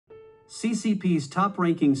CCP's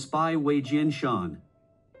top-ranking spy Wei Jianshan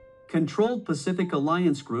controlled Pacific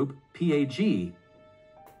Alliance Group, PAG,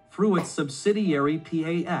 through its subsidiary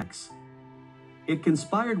PAX. It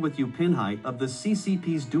conspired with Yu Pinhai of the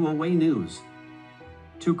CCP's Duowei News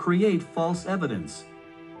to create false evidence,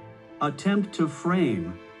 attempt to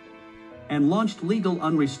frame, and launched legal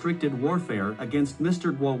unrestricted warfare against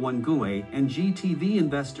Mr. Guo Wengue and GTV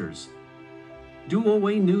investors.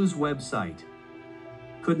 Duowei News website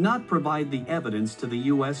could not provide the evidence to the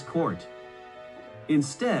U.S. court.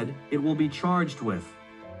 Instead, it will be charged with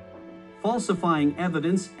falsifying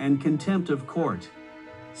evidence and contempt of court.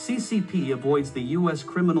 CCP avoids the U.S.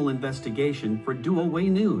 criminal investigation for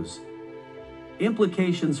Duowei News.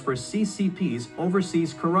 Implications for CCP's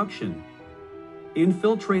overseas corruption,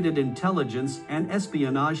 infiltrated intelligence and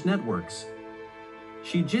espionage networks.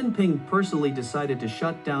 Xi Jinping personally decided to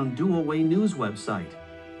shut down Duowei News website.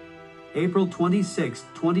 April 26,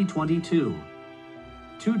 2022.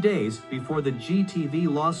 2 days before the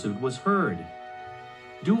GTV lawsuit was heard.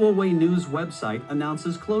 Duowei News website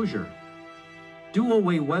announces closure.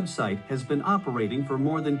 Duowei website has been operating for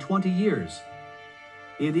more than 20 years.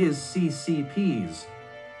 It is CCP's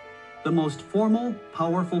the most formal,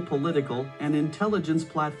 powerful political and intelligence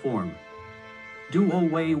platform.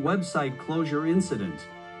 Duowei website closure incident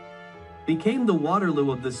became the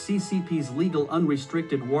Waterloo of the CCP's legal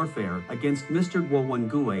unrestricted warfare against Mr. Guo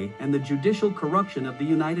Wengue and the judicial corruption of the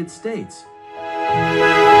United States.